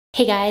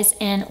Hey guys,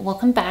 and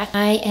welcome back.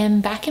 I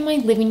am back in my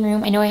living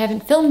room. I know I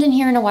haven't filmed in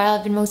here in a while.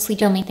 I've been mostly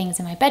filming things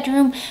in my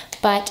bedroom,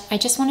 but I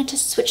just wanted to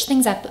switch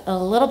things up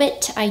a little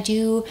bit. I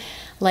do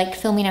like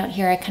filming out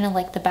here. I kind of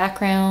like the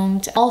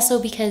background. Also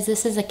because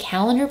this is a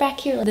calendar back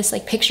here. This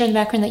like picture in the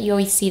background that you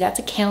always see, that's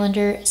a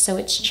calendar. So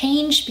it's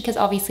changed because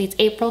obviously it's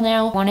April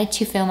now. I wanted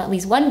to film at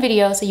least one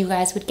video so you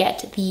guys would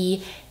get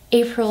the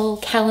April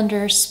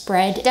calendar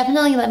spread.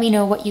 Definitely let me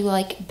know what you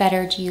like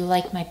better. Do you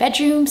like my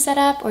bedroom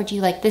setup or do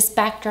you like this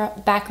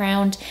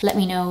background? Let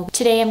me know.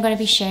 Today I'm going to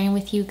be sharing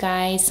with you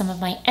guys some of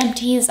my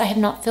empties. I have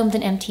not filmed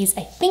an empties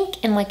I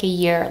think in like a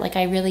year. Like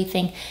I really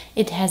think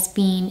it has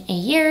been a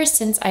year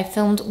since I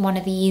filmed one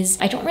of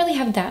these. I don't really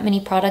have that many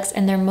products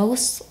and they're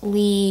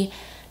mostly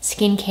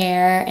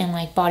skincare and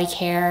like body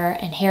care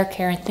and hair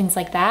care and things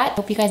like that.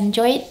 Hope you guys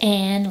enjoy it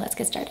and let's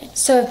get started.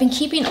 So I've been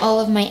keeping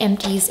all of my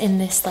empties in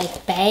this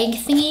like bag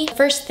thingy.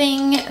 First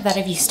thing that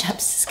I've used up,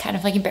 this is kind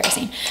of like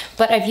embarrassing,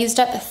 but I've used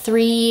up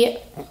 3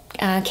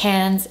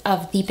 cans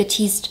of the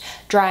Batiste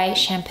Dry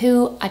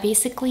Shampoo. I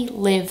basically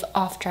live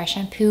off dry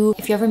shampoo.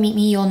 If you ever meet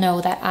me, you'll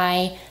know that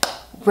I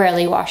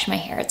rarely wash my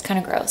hair. It's kind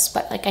of gross,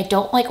 but like I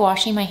don't like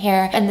washing my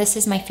hair, and this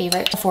is my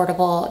favorite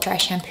affordable dry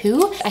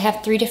shampoo. I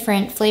have 3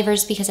 different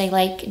flavors because I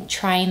like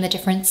trying the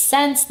different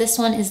scents. This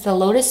one is the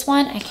lotus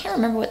one. I can't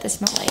remember what this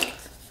smells like.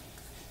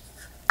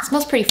 It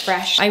smells pretty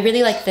fresh. I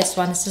really like this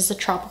one. This is a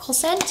tropical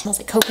scent. It smells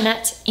like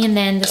coconut. And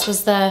then this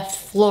was the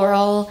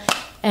floral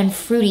and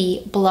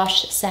fruity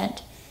blush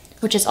scent,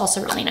 which is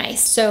also really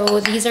nice. So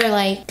these are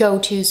like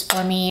go-tos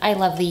for me. I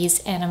love these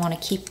and I want to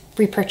keep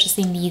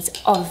repurchasing these,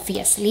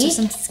 obviously. So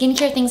some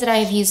skincare things that I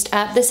have used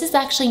up. This is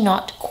actually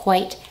not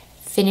quite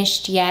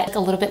finished yet, like a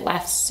little bit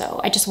left,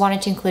 so I just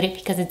wanted to include it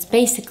because it's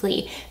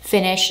basically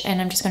finished and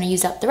I'm just going to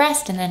use up the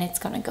rest and then it's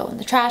going to go in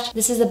the trash.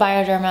 This is the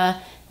Bioderma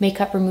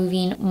makeup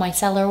removing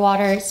micellar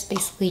water. It's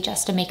basically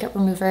just a makeup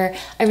remover.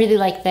 I really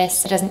like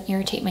this. It doesn't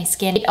irritate my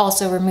skin. It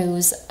also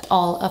removes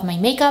all of my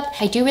makeup.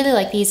 I do really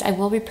like these. I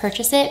will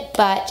repurchase it,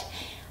 but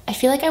I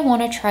feel like I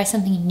want to try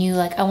something new.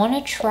 Like I want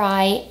to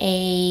try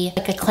a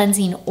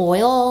cleansing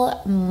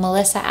oil.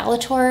 Melissa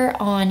Alator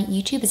on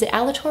YouTube. Is it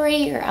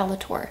Alatorre or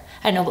Alator?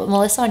 I don't know, but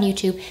Melissa on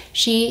YouTube,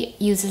 she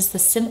uses the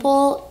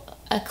simple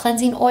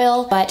cleansing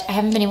oil, but I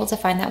haven't been able to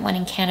find that one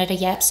in Canada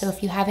yet. So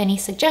if you have any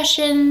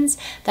suggestions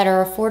that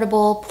are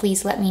affordable,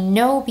 please let me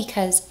know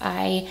because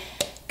I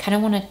kind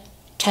of want to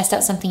test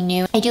out something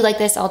new. I do like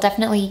this. I'll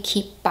definitely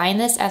keep buying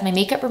this as my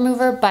makeup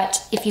remover,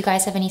 but if you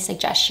guys have any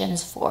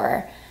suggestions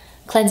for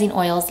cleansing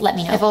oils, let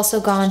me know. I've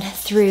also gone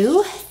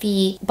through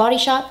the Body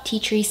Shop Tea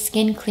Tree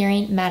Skin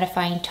Clearing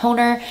Mattifying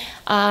Toner.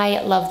 I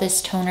love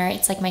this toner.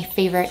 It's like my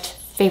favorite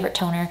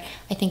toner.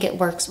 I think it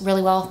works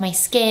really well with my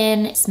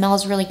skin. It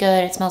smells really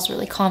good. It smells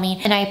really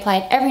calming. And I apply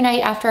it every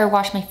night after I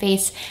wash my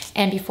face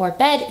and before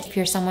bed. If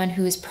you're someone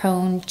who is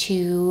prone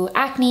to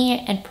acne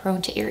and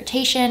prone to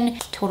irritation,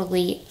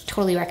 totally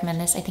recommend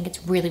this. I think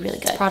it's really, really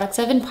good. Products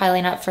have been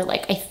piling up for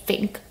like, I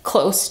think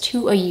close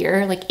to a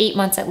year, like 8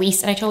 months at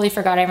least. And I totally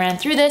forgot I ran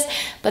through this,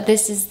 but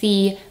this is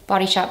the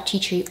Body Shop Tea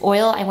Tree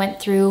Oil. I went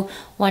through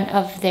one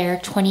of their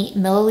 20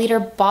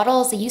 milliliter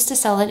bottles. They used to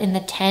sell it in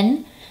the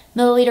 10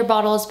 milliliter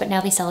bottles, but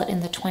now they sell it in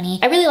the 20.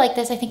 I really like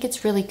this. I think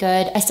it's really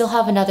good. I still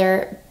have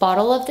another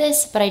bottle of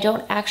this, but I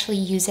don't actually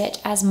use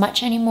it as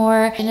much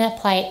anymore. I didn't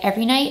apply it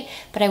every night,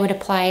 but I would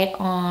apply it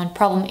on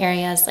problem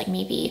areas like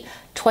maybe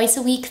twice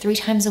a week, 3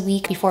 times a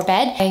week before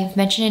bed. I've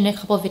mentioned in a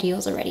couple of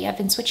videos already, I've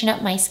been switching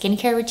up my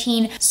skincare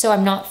routine, so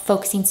I'm not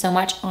focusing so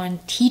much on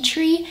tea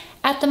tree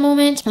at the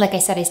moment. Like I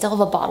said, I still have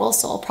a bottle,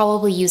 so I'll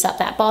probably use up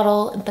that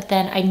bottle, but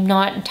then I'm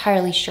not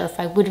entirely sure if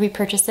I would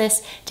repurchase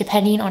this,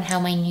 depending on how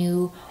my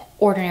new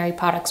ordinary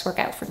products work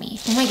out for me.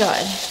 Oh my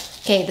god.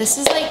 Okay, this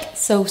is like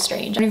so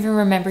strange. I don't even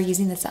remember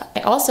using this up.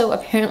 I also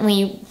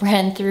apparently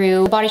ran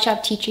through the Body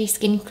Shop Tea Tree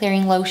Skin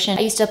Clearing Lotion.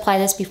 I used to apply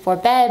this before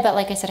bed, but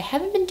like I said, I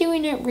haven't been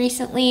doing it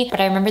recently, but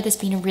I remember this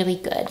being a really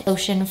good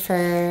lotion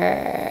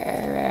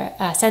for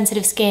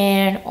sensitive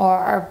skin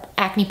or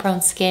acne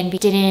prone skin.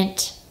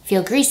 Didn't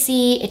feel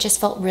greasy. It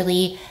just felt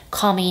really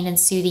calming and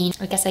soothing.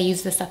 I guess I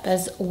used this up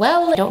as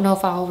well. I don't know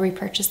if I'll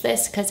repurchase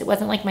this because it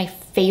wasn't like my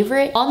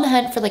favorite. On the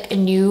hunt for like a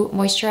new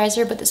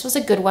moisturizer, but this was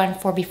a good one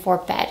for before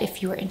bed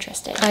if you were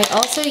interested. I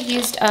also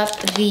used up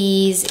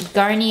these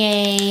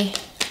Garnier,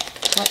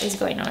 what is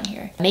going on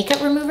here?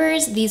 Makeup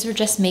removers. These were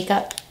just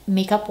makeup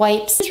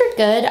wipes. These are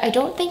good. I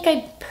don't think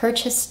I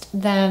purchased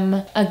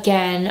them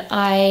again.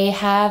 I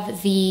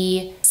have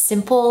the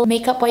simple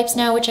makeup wipes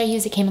now, which I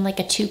use. It came in like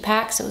a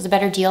 2-pack, so it was a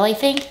better deal, I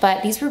think,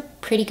 but these were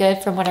pretty good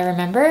from what I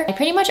remember. I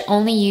pretty much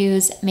only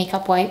use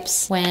makeup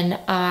wipes when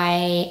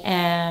I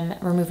am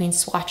removing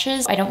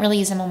swatches. I don't really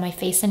use them on my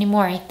face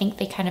anymore. I think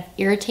they kind of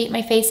irritate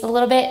my face a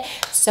little bit,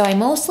 so I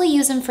mostly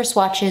use them for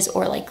swatches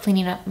or like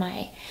cleaning up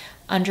my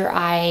under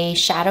eye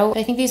shadow.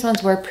 I think these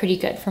ones were pretty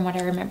good from what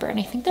I remember, and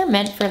I think they're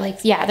meant for like,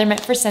 yeah, they're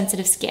meant for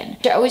sensitive skin.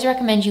 I always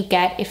recommend you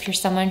get, if you're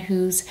someone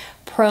who's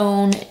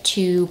prone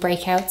to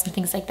breakouts and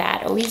things like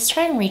that, always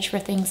try and reach for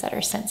things that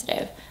are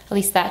sensitive. At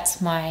least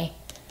that's my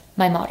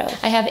my motto.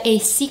 I have a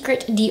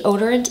secret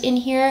deodorant in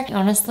here. I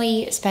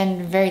honestly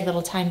spend very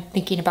little time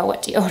thinking about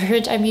what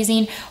deodorant I'm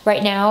using.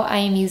 Right now I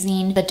am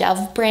using the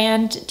Dove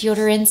brand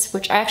deodorants,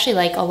 which I actually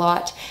like a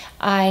lot.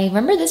 I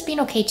remember this being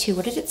okay too.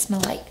 What did it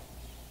smell like?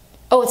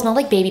 Oh, it smelled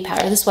like baby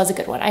powder. This was a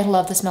good one. I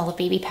love the smell of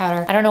baby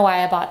powder. I don't know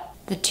why I bought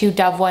the 2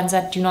 Dove ones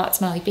that do not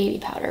smell like baby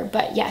powder,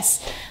 but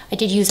yes, I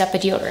did use up a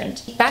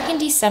deodorant. Back in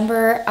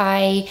December,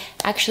 I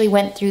actually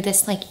went through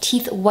this like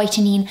teeth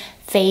whitening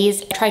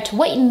phase. I tried to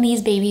whiten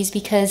these babies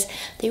because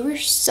they were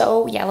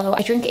so yellow.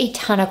 I drink a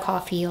ton of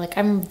coffee. Like,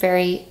 I'm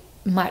very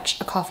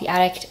much a coffee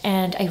addict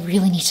and I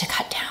really need to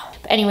cut down.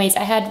 But anyways,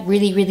 I had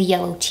really, really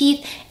yellow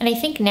teeth, and I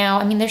think now,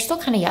 I mean, they're still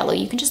kind of yellow.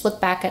 You can just look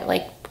back at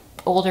like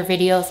older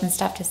videos and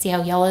stuff to see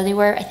how yellow they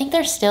were. I think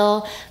they're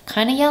still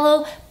kind of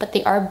yellow, but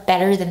they are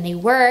better than they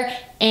were.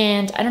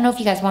 And I don't know if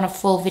you guys want a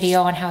full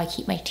video on how I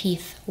keep my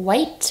teeth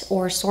white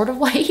or sort of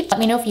white. Let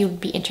me know if you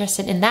would be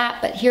interested in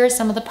that. But here are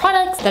some of the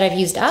products that I've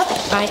used up.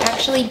 I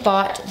actually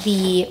bought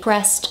the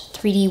Crest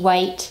 3D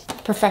White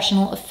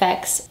Professional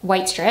Effects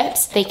white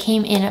strips. They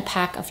came in a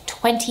pack of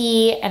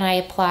 20 and I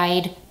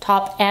applied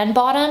top and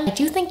bottom. I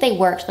do think they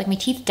worked. Like, my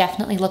teeth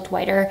definitely looked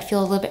whiter. I feel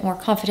a little bit more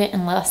confident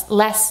and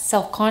less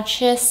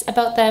self-conscious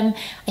about them.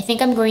 I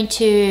think I'm going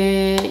to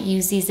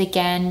use these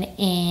again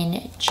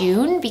in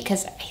June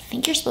because I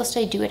think you're supposed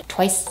to do it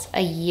twice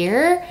a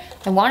year.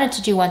 I wanted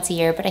to do once a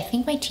year, but I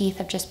think my teeth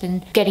have just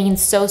been getting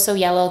so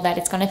yellow that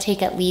it's gonna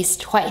take at least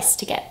twice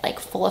to get like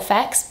full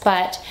effects,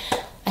 but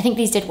I think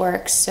these did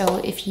work. So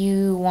if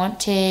you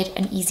wanted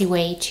an easy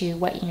way to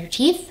whiten your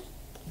teeth,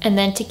 and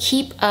then to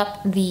keep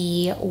up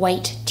the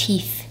white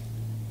teeth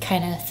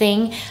kind of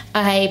thing,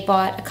 I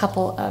bought a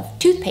couple of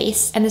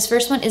toothpaste. And this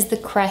first one is the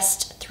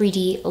Crest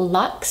 3D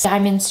Luxe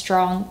Diamond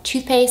Strong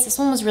toothpaste. This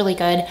one was really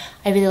good.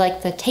 I really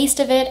liked the taste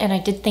of it, and I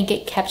did think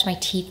it kept my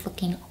teeth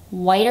looking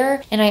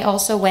whiter. And I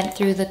also went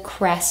through the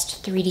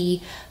Crest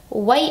 3D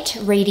White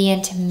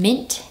Radiant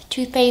Mint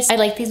toothpaste. I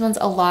like these ones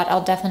a lot.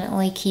 I'll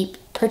definitely keep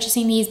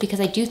purchasing these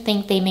because I do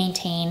think they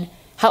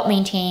help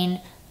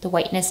maintain the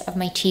whiteness of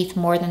my teeth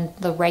more than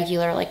the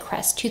regular like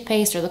Crest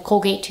toothpaste or the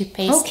Colgate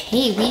toothpaste.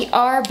 Okay, we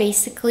are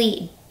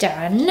basically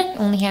done. I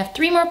only have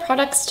 3 more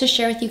products to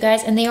share with you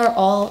guys, and they are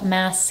all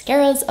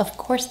mascaras. Of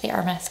course they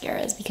are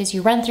mascaras because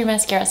you run through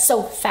mascara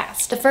so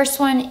fast. The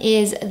first one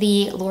is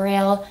the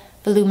L'Oreal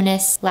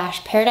Voluminous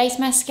Lash Paradise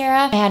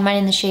Mascara. I had mine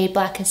in the shade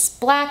Blackest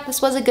Black.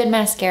 This was a good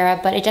mascara,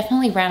 but it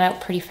definitely ran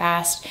out pretty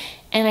fast.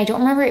 And I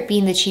don't remember it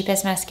being the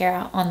cheapest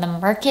mascara on the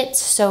market,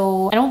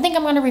 so I don't think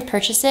I'm gonna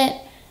repurchase it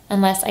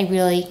unless I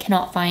really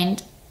cannot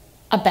find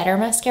a better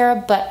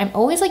mascara, but I'm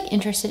always like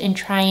interested in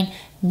trying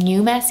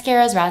new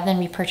mascaras rather than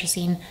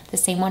repurchasing the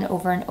same one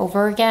over and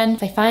over again.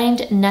 If I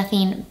find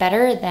nothing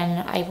better,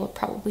 then I will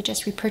probably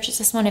just repurchase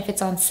this one if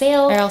it's on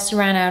sale. I also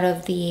ran out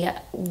of the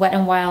Wet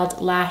n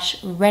Wild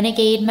Lash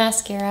Renegade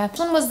mascara. This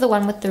one was the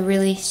one with the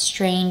really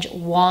strange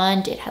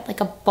wand. It had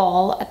like a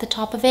ball at the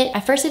top of it.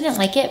 At first I didn't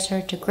like it. It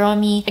started to grow on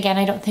me. Again,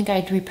 I don't think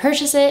I'd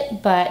repurchase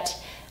it, but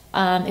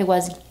it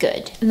was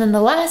good. And then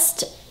the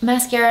last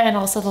mascara and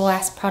also the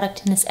last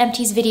product in this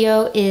Empties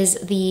video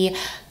is the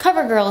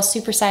CoverGirl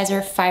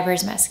Supersizer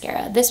Fibres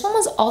mascara. This one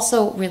was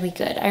also really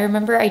good. I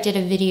remember I did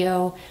a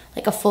video,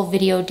 like a full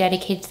video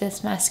dedicated to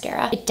this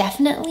mascara. It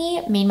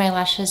definitely made my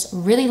lashes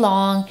really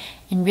long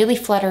and really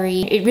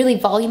fluttery. It really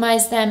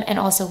volumized them and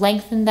also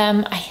lengthened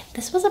them.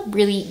 This was a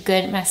really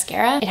good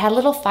mascara. It had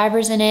little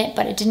fibers in it,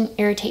 but it didn't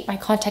irritate my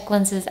contact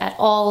lenses at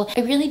all.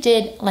 I really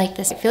did like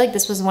this. I feel like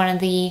this was one of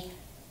the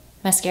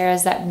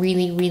mascaras that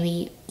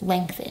really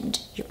lengthened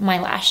my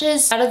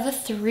lashes. Out of the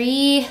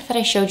 3 that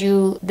I showed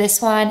you,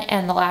 this one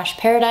and the Lash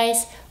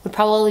Paradise would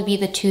probably be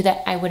the 2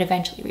 that I would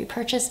eventually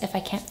repurchase if I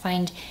can't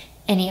find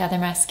any other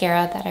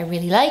mascara that I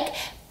really like,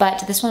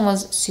 but this one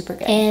was super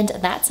good. And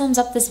that sums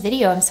up this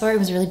video. I'm sorry it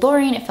was really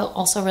boring. It felt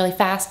also really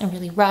fast and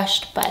really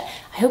rushed, but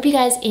I hope you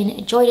guys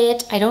enjoyed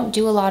it. I don't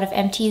do a lot of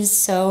empties,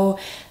 so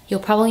you'll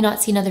probably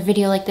not see another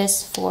video like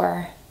this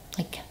for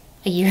like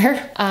a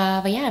year.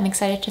 But yeah, I'm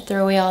excited to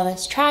throw away all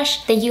this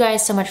trash. Thank you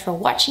guys so much for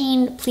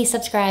watching. Please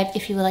subscribe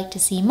if you would like to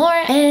see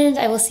more, and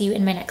I will see you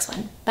in my next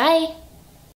one. Bye!